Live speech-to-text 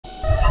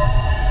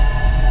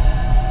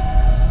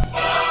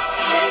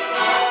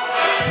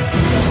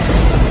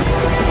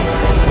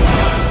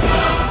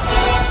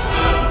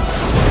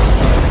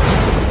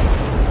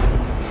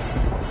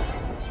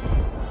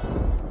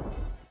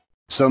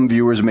Some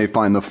viewers may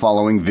find the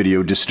following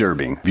video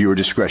disturbing. Viewer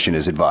discretion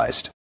is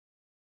advised.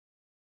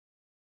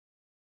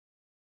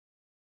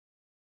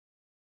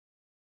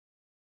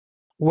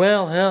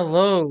 Well,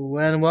 hello,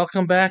 and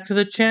welcome back to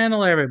the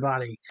channel,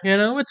 everybody. You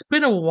know, it's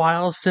been a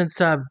while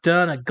since I've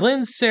done a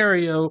Glenn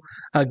Serio,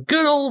 a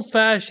good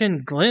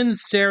old-fashioned Glenn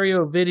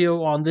Serio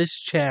video on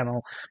this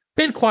channel.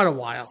 Been quite a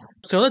while.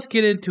 So let's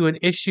get into an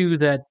issue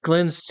that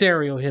Glenn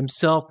Serio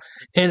himself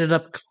ended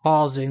up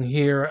causing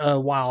here a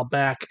while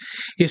back.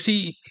 You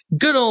see,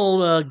 good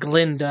old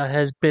Glenda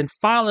has been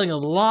filing a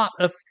lot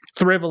of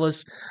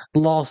frivolous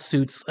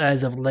lawsuits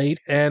as of late,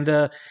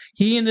 and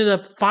he ended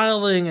up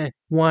filing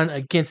one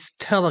against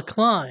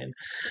Klein.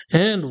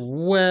 And,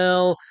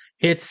 well,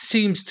 it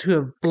seems to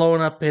have blown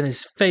up in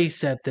his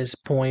face at this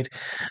point.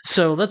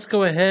 So let's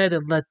go ahead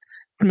and let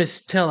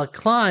Miss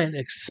Klein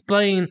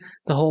explain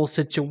the whole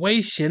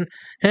situation,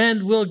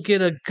 and we'll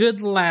get a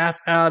good laugh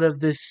out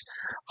of this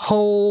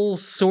whole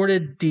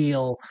sordid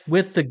deal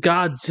with the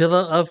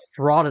Godzilla of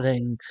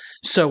frauditing.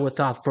 So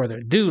without further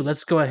ado,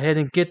 let's go ahead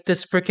and get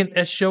this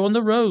frickin' show on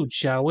the road,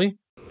 shall we?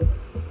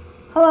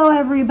 Hello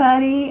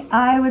everybody,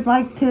 I would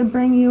like to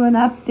bring you an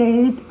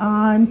update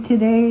on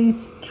today's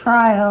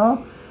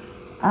trial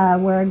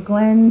where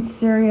Glenn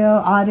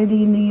Serio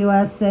Auditing the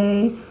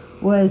USA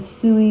was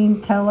suing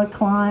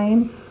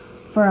Klein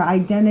for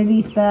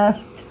identity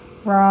theft,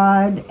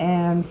 fraud,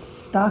 and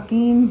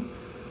stalking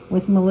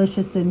with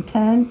malicious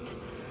intent.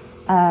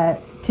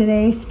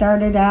 Today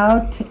started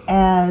out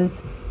as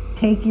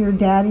Take Your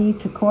Daddy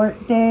to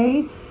Court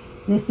Day.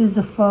 This is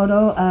a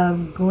photo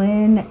of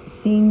Glenn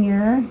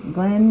Serio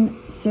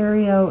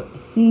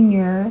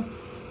Sr.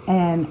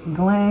 and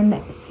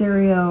Glenn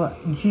Serio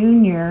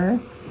Jr.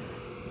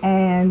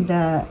 And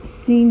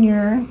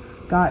Sr.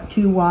 got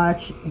to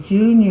watch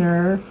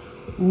Jr.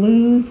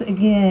 lose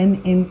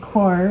again in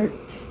court.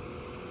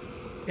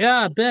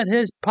 Yeah, I bet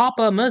his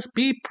papa must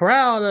be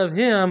proud of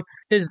him.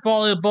 His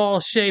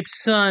volleyball-shaped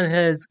son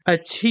has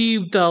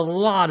achieved a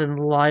lot in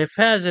life,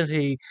 hasn't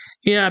he?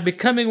 Yeah,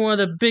 becoming one of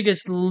the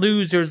biggest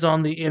losers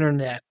on the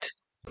internet.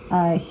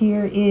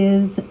 Here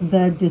is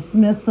the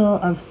dismissal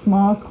of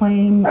small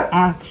claim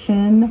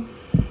action,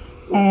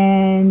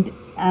 and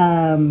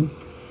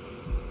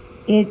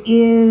it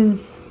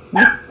is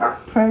with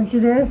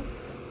prejudice,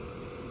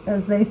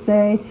 as they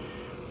say.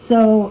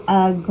 So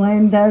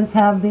Glenn does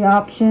have the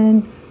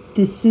option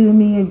to sue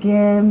me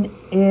again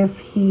if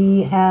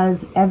he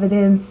has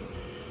evidence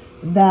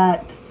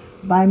that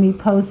by me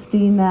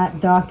posting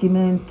that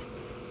document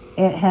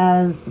it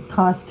has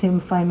cost him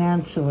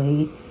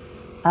financially.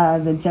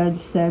 The judge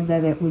said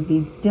that it would be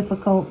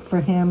difficult for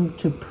him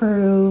to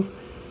prove,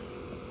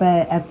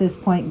 but at this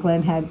point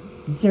Glenn had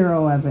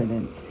zero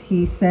evidence.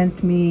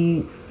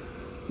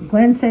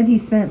 Glenn said he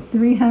spent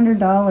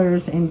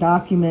 $300 in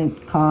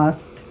document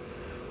cost,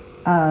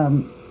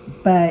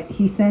 but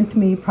he sent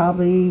me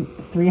probably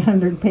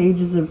 300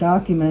 pages of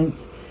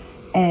documents,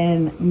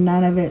 and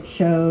none of it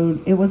showed.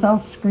 It was all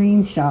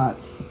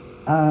screenshots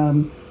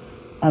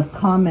of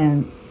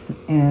comments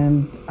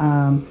and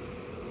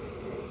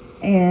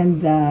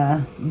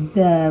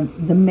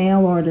the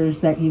mail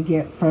orders that you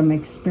get from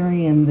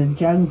Experian, the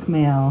junk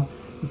mail,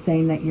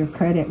 saying that your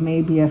credit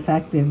may be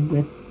affected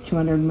with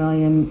 200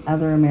 million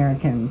other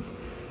Americans.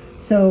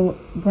 So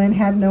Glenn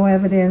had no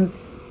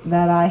evidence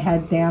that I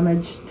had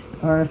damaged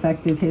or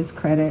affected his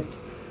credit,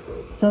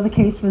 so the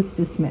case was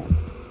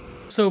dismissed.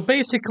 So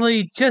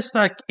basically, just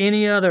like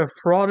any other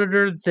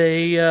frauditor,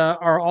 they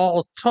are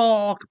all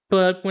talk,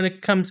 but when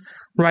it comes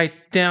right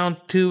down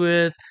to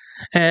it,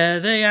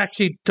 they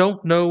actually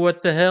don't know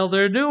what the hell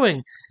they're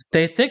doing.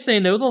 They think they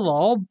know the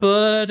law,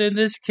 but in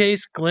this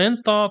case,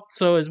 Glenn thought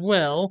so as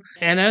well,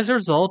 and as a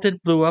result,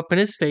 it blew up in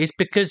his face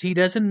because he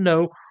doesn't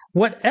know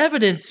what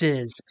evidence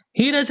is.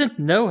 He doesn't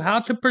know how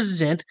to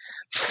present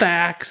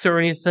facts or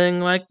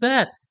anything like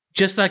that,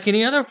 just like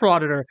any other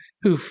frauditor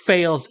who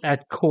fails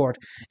at court.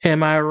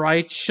 Am I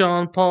right,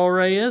 Sean Paul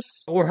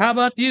Reyes? Or how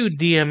about you,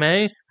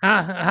 DMA?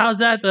 How's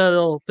that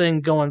little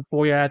thing going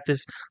for you at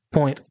this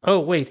point?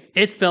 Oh, wait,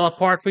 it fell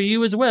apart for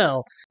you as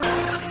well.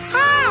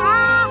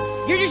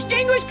 Your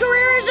distinguished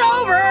career is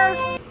over!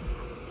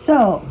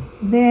 So,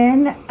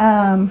 then,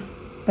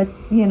 but,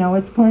 you know,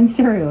 it's Glenn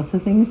Serio, so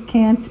things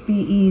can't be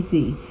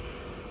easy.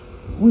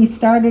 We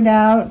started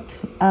out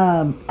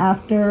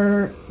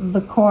after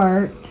the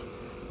court.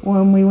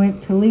 When we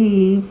went to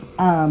leave,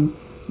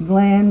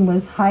 Glenn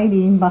was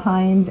hiding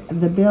behind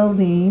the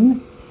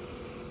building,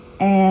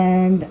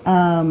 and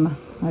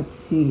let's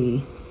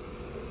see,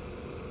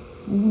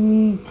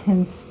 we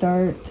can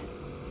start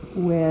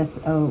with,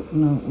 oh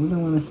no, we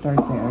don't want to start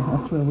there,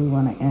 that's where we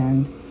want to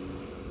end.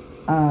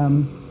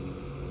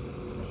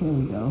 Here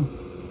we go.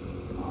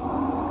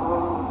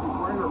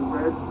 He's wearing a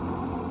red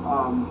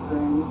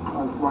thing,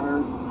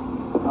 runners,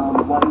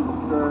 white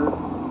shirt,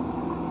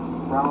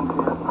 brown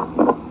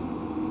pants.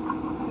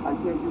 I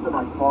can't use it in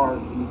my car.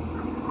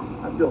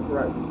 I feel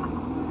threatened.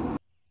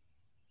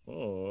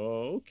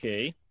 Oh,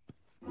 okay.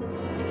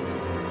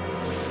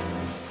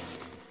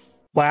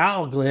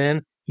 Wow,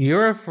 Glenn,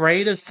 You're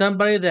afraid of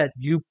somebody that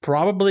you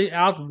probably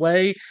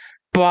outweigh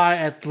by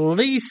at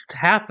least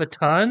half a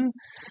ton?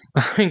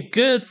 I mean,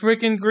 good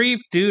freaking grief,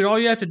 dude. All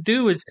you have to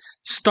do is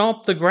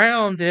stomp the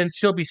ground and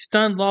she'll be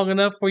stunned long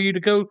enough for you to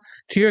go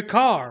to your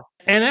car.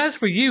 And as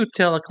for you,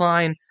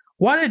 Telekline,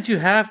 why did you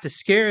have to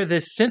scare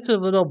this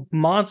sensitive little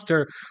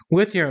monster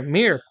with your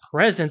mere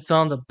presence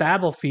on the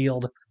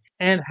battlefield?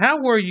 And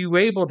how were you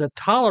able to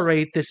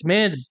tolerate this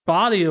man's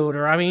body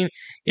odor? I mean,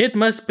 it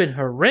must have been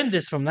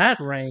horrendous from that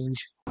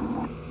range.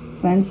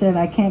 Ben said,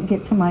 I can't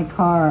get to my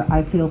car.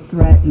 I feel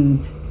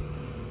threatened.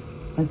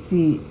 Let's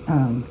see.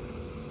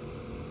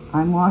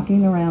 I'm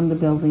walking around the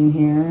building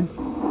here,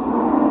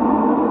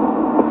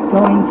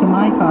 going to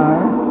my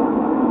car.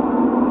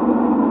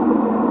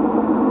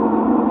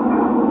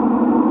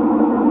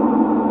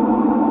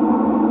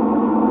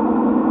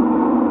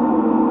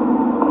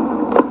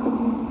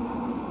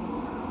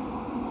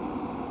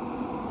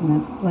 And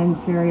that's Glenn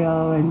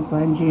Serio and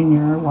Glenn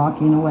Jr.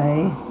 walking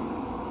away.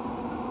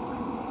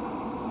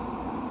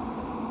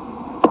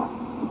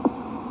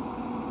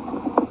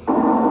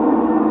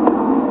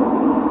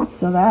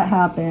 So that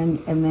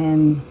happened, and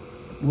then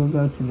we'll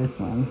go to this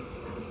one.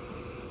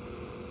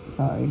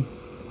 Sorry. He's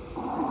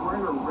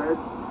wearing a red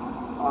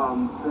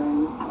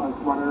thing,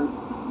 sweater,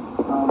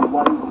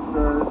 white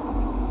shirt,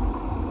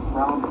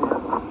 brown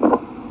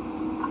pants.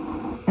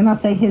 And I'll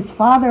say his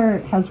father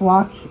has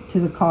walked to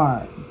the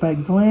car,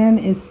 but Glenn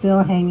is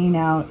still hanging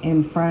out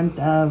in front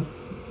of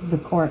the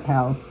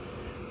courthouse.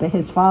 But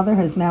his father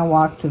has now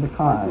walked to the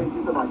car. I can't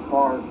get to my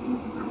car.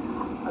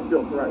 I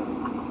feel threatened.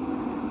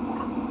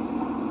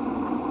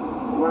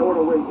 You might want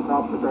to wait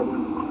without the Dublin.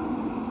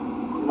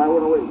 You might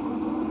want to wait.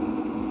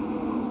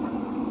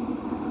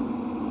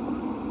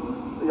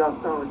 Yeah,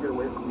 it's trying to get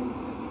away from me.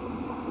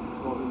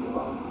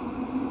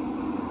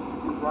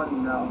 He's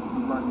running now.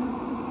 He's running.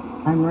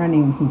 I'm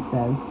running, he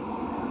says.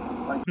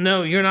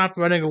 No, you're not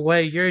running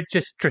away. You're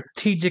just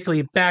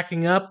strategically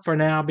backing up for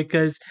now,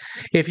 because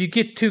if you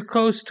get too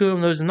close to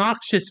him, those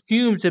noxious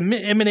fumes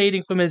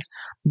emanating from his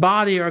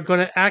body are going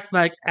to act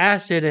like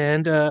acid,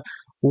 and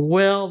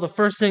well, the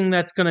first thing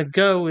that's going to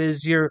go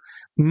is your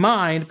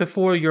mind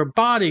before your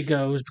body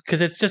goes, because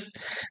it's just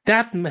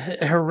that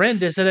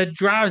horrendous that it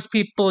drives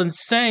people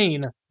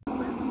insane.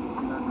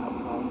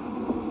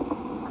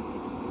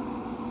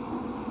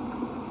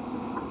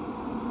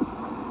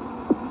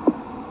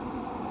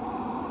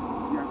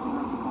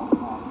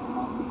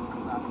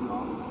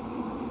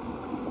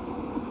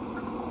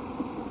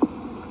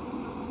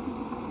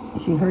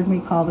 She heard me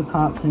call the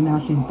cops, and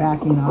now she's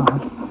backing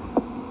off.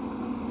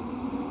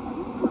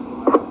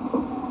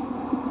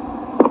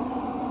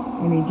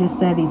 And he just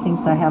said he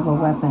thinks I have a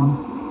weapon.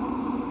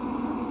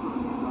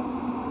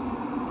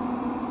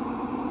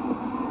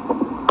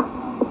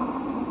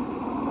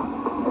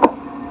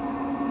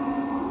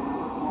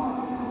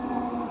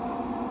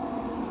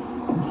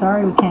 I'm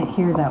sorry we can't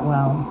hear that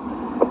well.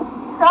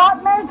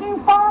 Stop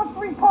making false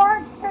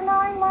reports to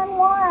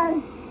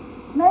 911.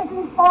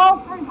 Making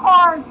false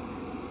reports.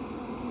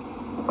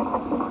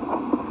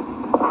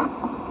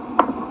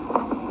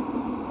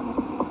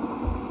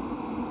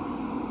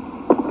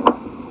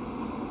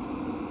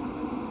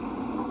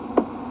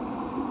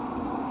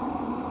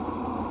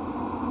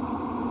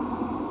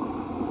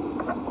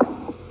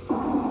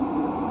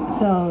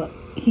 So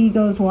he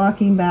goes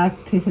walking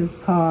back to his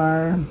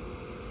car,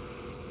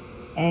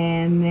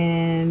 and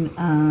then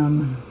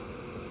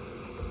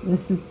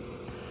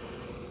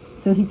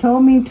so he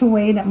told me to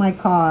wait at my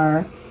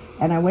car,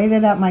 and I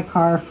waited at my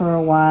car for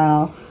a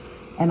while,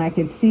 and I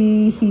could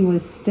see he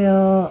was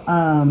still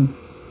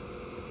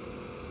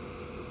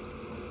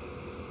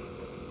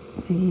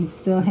he's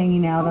still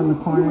hanging out on the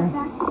corner.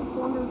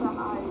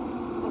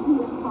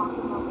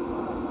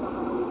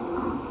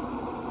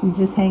 He's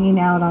just hanging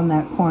out on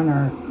that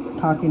corner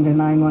talking to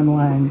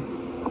 911.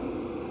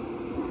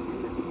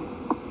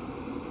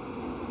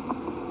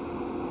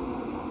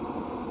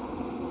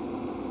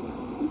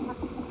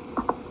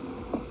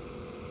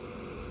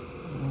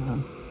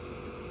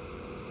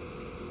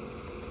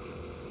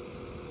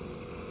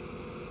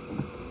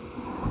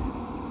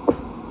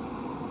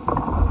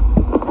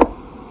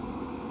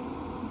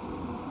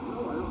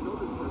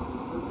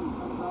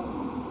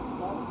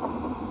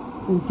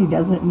 Says he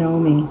doesn't know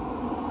me.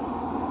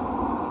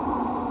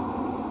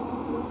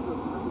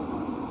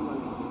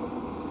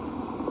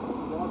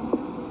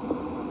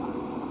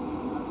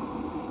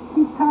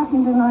 He's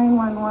talking to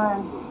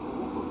 911.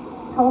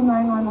 Told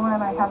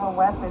 911 I have a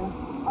weapon.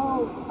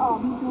 Oh,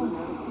 he's doing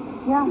that.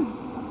 Yeah.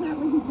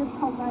 Apparently he just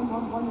told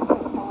 911 that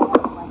he has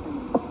a weapon.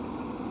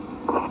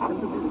 This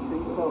would be the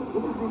same fellow.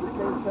 This would be the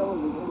same fellow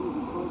that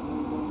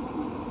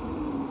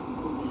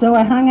So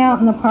I hung out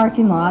in the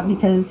parking lot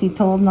because he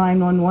told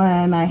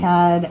 911 I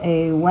had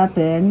a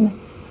weapon,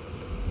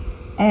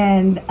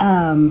 and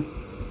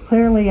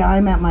clearly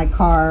I'm at my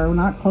car. We're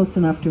not close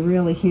enough to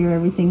really hear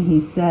everything he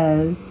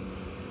says.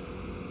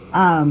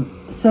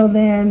 So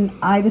then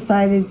I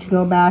decided to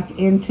go back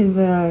into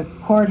the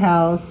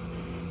courthouse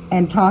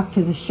and talk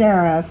to the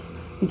sheriff,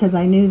 because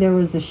I knew there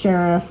was a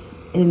sheriff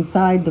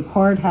inside the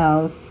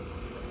courthouse.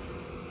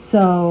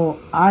 So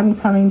I'm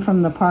coming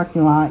from the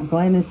parking lot.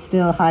 Glenn is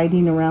still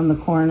hiding around the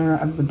corner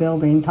of the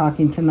building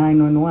talking to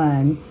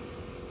 911.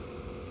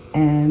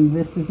 And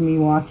this is me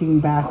walking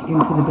back into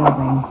the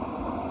building.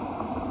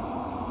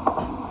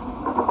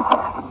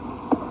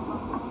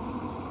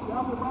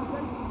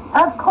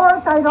 Of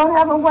course I don't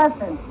have a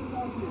weapon.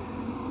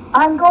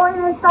 I'm going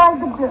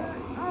inside the building.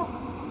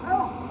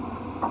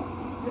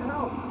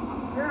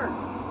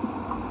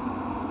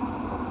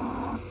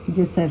 He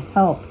just said,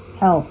 help,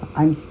 help,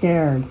 I'm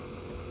scared.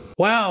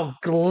 Wow,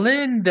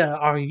 Glenda,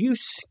 are you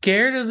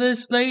scared of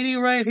this lady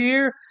right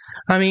here?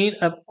 I mean,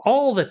 of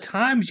all the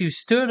times you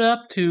stood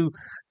up to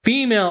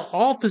female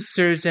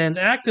officers and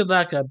acted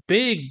like a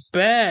big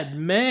bad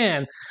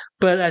man,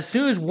 but as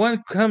soon as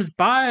one comes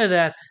by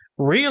that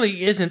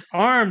really isn't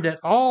armed at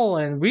all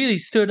and really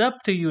stood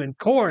up to you in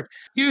court,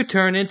 you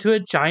turn into a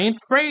giant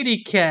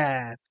fraidy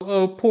cat.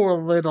 Oh,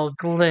 poor little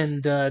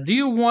Glenda. Do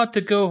you want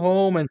to go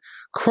home and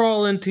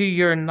crawl into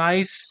your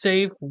nice,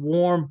 safe,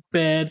 warm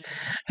bed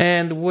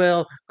and,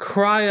 well,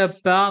 cry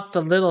about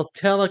the little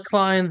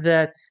telecline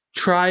that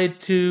tried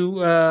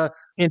to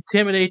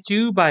intimidate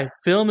you by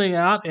filming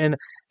out in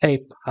a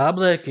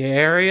public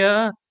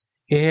area?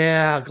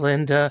 Yeah,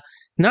 Glenda.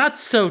 Not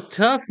so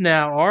tough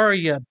now, are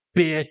you,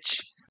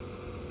 bitch?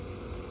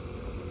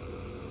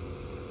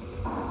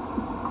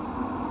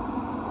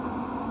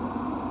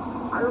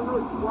 I don't know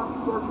if you want to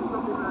sort me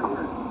something in your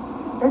hand.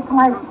 It's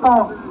my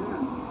phone.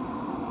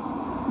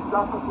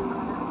 Drop something in your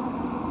hand.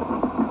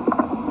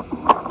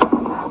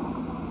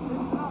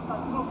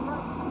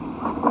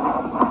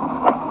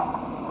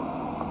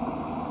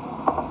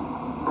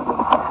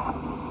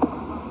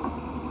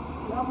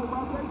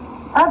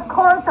 Of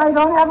course I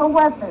don't have a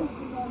weapon.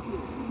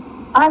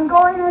 I'm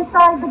going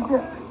inside the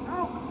building.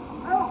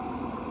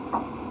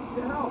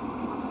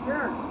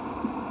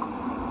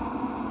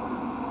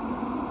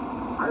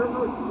 I don't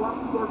know if you want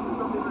to sort me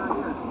something in your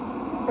hand.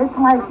 It's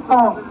my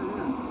phone.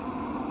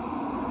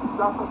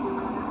 Drop something in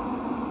your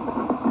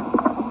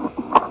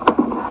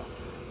hand.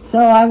 So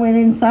I went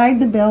inside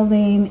the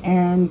building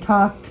and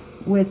talked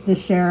with the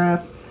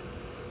sheriff,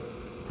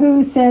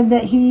 who said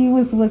that he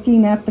was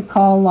looking at the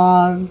call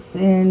logs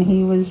and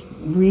he was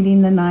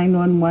reading the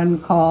 911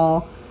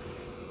 call.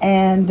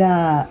 And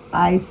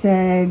I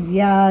said,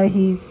 yeah,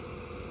 he's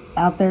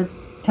out there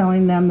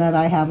telling them that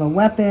I have a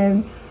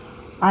weapon.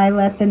 I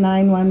let the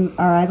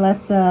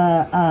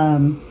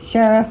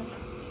sheriff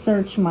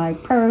search my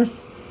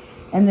purse,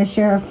 and the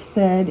sheriff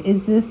said,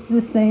 is this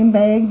the same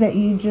bag that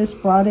you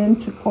just brought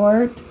into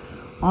court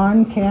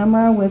on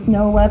camera with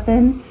no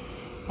weapon?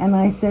 And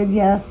I said,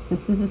 yes,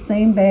 this is the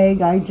same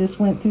bag I just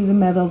went through the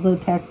metal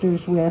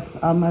detectors with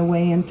on my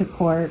way into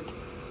court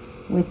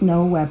with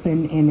no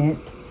weapon in it.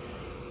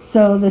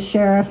 So the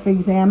sheriff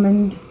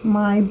examined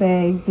my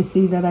bag to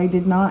see that I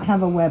did not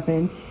have a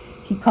weapon.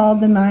 He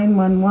called the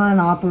 911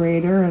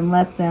 operator and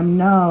let them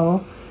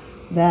know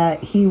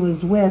that he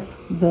was with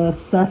the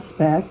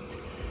suspect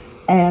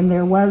and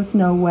there was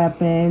no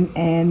weapon,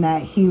 and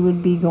that he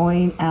would be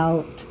going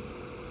out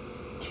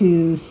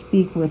to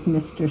speak with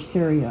Mr.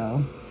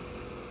 Serio,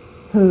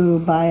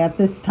 who at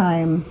this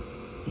time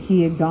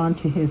he had gone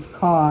to his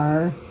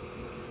car.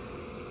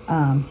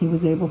 He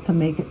was able to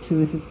make it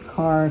to his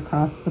car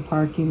across the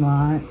parking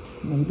lot.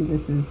 Maybe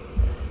this is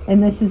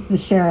the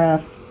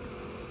sheriff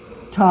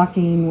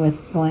talking with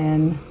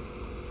Glenn.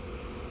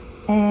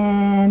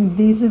 And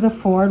these are the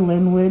 4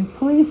 Linwood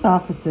police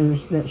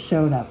officers that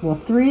showed up. Well,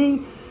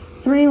 three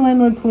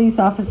Linwood police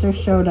officers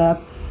showed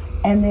up,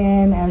 and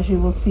then, as you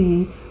will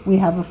see, we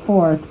have a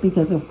 4th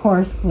because, of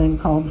course, Glenn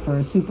called for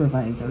a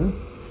supervisor.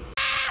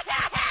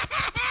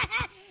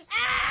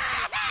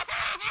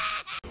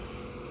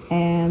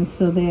 And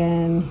so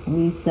then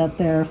we sat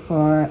there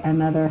for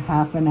another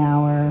half an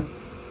hour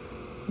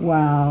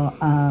while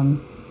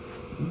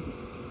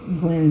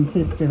Glenn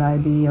insisted I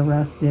be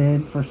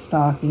arrested for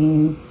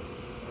stalking.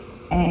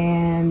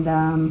 And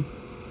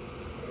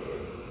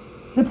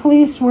the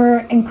police were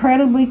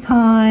incredibly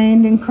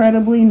kind,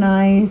 incredibly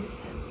nice,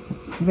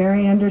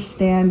 very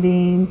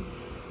understanding.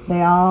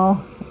 They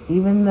all,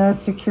 even the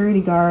security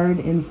guard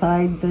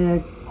inside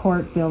the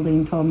court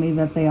building, told me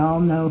that they all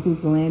know who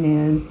Glenn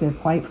is. They're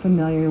quite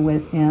familiar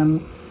with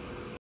him.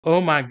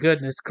 Oh my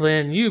goodness,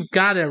 Glenn, you've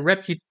got a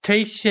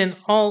reputation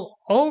all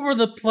over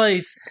the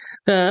place.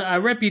 A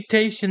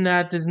reputation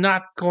that is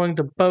not going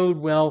to bode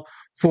well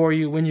for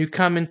you when you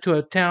come into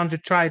a town to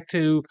try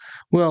to,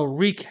 well,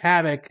 wreak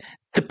havoc.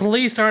 The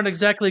police aren't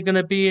exactly going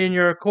to be in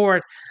your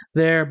court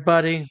there,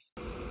 buddy.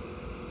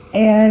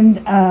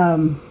 And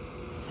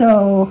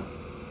so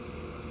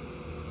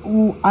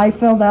I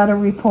filled out a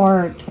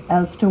report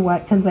as to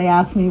what, because they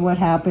asked me what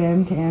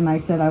happened, and I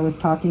said I was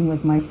talking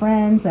with my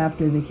friends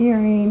after the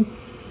hearing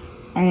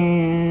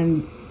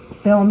and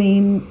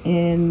filming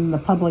in the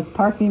public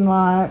parking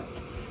lot,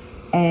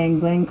 and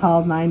Glenn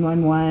called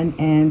 911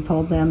 and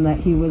told them that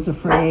he was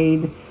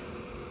afraid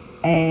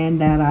and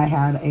that I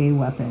had a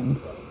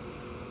weapon.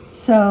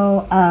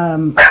 So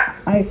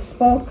I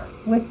spoke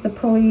with the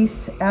police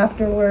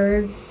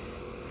afterwards,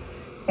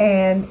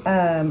 And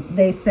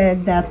they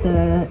said that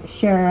the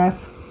sheriff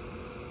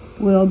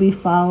will be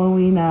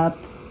following up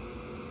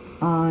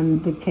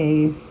on the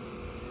case.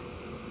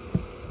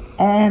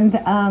 And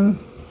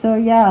so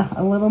yeah,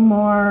 a little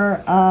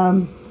more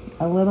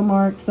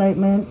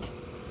excitement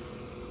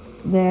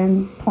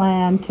than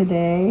planned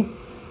today.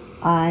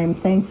 I'm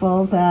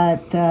thankful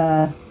that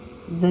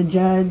the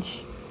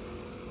judge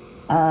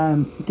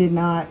did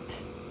not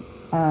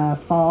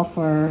fall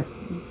for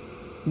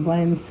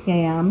Glenn's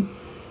scam,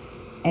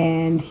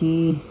 and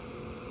he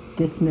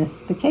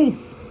dismissed the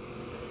case.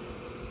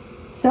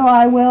 So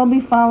I will be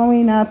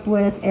following up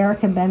with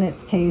Erica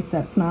Bennett's case.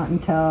 That's not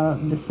until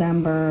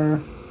December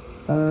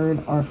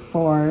 3rd or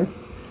 4th.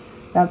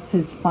 That's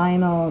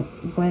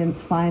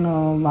Glenn's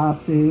final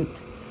lawsuit.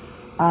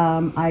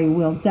 I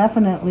will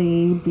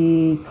definitely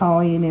be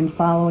calling and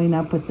following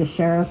up with the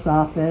sheriff's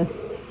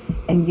office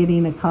and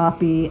getting a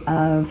copy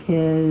of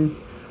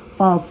his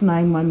false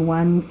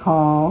 911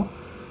 call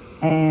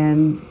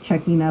and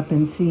checking up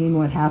and seeing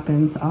what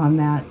happens on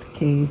that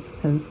case,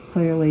 because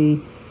clearly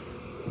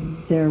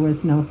there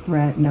was no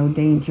threat, no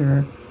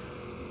danger,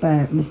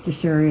 but Mr.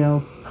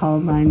 Serio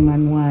called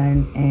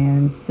 911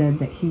 and said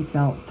that he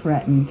felt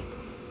threatened,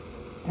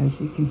 as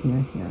you can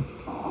hear here.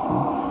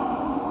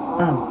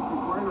 So,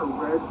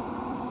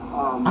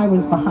 I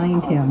was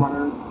behind him.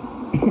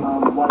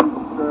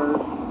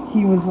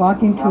 He was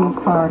walking to his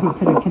car. He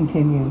could have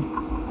continued.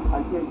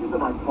 I can't get to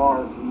my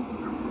car.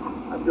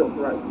 I feel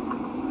threatened.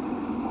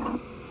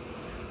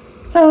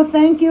 So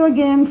thank you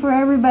again for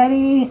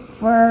everybody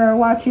for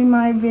watching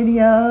my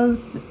videos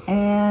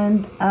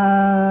and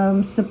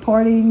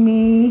supporting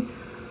me.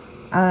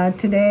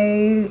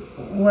 Today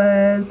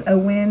was a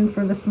win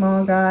for the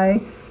small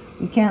guy.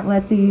 You can't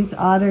let these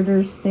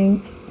auditors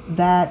think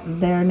that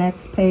their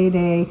next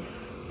payday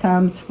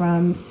comes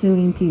from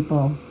suing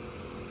people.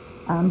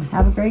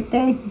 Have a great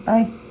day.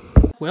 Bye.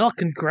 Well,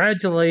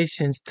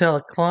 congratulations,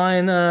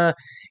 Telekline.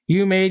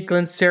 You made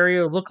Glenn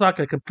Serio look like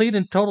a complete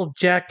and total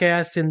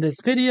jackass in this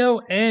video,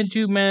 and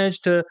you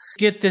managed to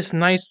get this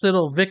nice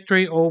little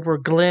victory over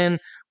Glenn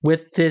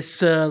with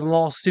this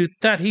lawsuit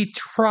that he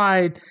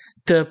tried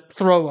to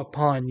throw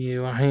upon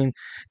you. I mean,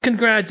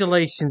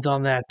 congratulations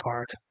on that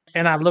part.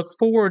 And I look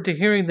forward to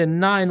hearing the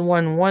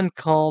 911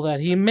 call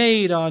that he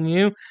made on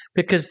you,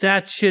 because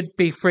that should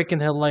be freaking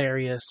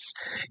hilarious.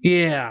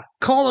 Yeah,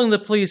 calling the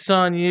police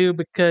on you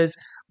because,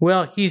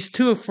 well, he's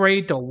too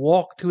afraid to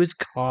walk to his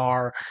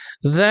car.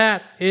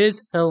 That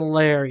is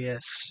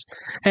hilarious.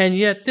 And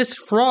yet this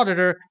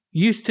frauditor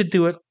used to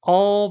do it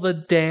all the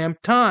damn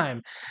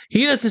time.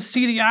 He doesn't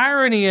see the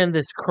irony in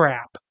this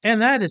crap.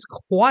 And that is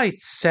quite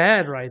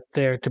sad right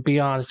there, to be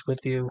honest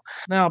with you.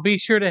 Now, be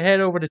sure to head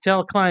over to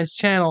Telekline's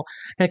channel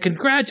and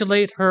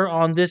congratulate her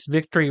on this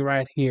victory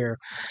right here.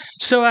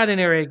 So at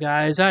any rate,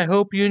 guys, I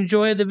hope you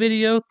enjoyed the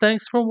video.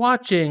 Thanks for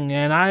watching,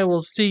 and I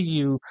will see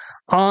you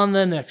on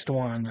the next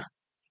one.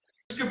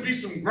 This could be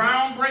some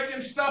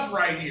groundbreaking stuff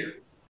right here.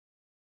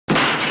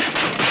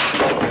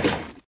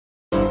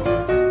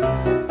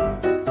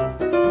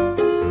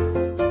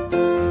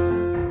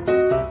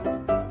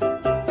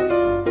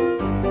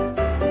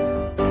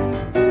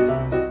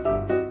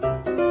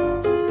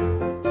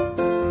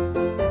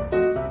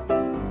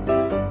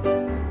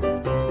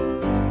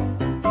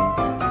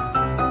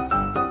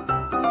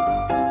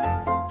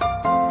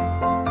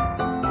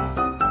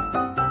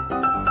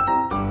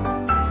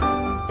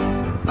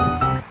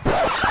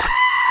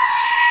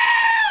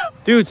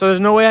 Dude, so there's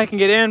no way I can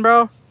get in,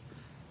 bro?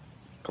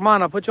 Come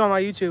on, I'll put you on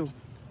my YouTube.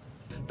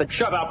 But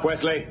shut up,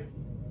 Wesley.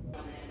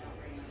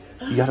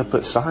 You gotta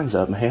put signs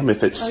up, ma'am,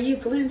 if it's... Are you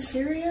Glenn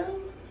Serio?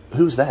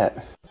 Who's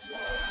that?